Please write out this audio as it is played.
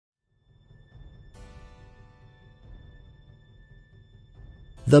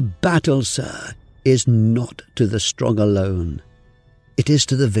The battle, sir, is not to the strong alone. It is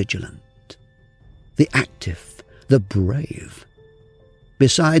to the vigilant, the active, the brave.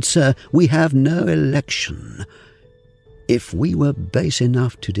 Besides, sir, we have no election. If we were base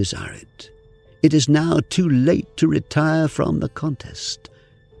enough to desire it, it is now too late to retire from the contest.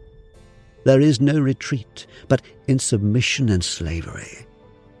 There is no retreat but in submission and slavery.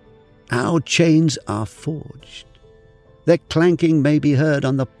 Our chains are forged. Their clanking may be heard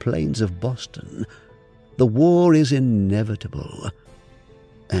on the plains of Boston. The war is inevitable,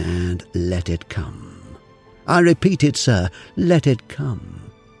 and let it come. I repeat it, sir, let it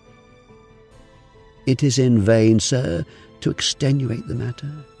come. It is in vain, sir, to extenuate the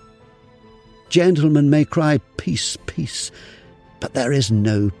matter. Gentlemen may cry, peace, peace, but there is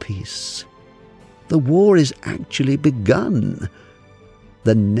no peace. The war is actually begun.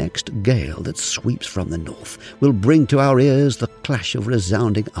 The next gale that sweeps from the north will bring to our ears the clash of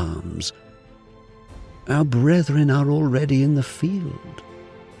resounding arms. Our brethren are already in the field.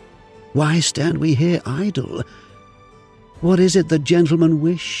 Why stand we here idle? What is it the gentlemen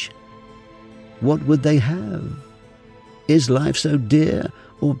wish? What would they have? Is life so dear,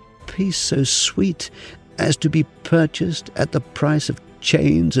 or peace so sweet, as to be purchased at the price of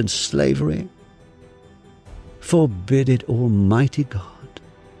chains and slavery? Forbid it, Almighty God.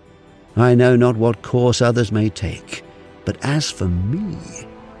 I know not what course others may take, but as for me,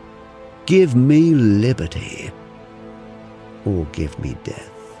 give me liberty, or give me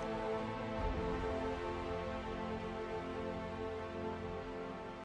death.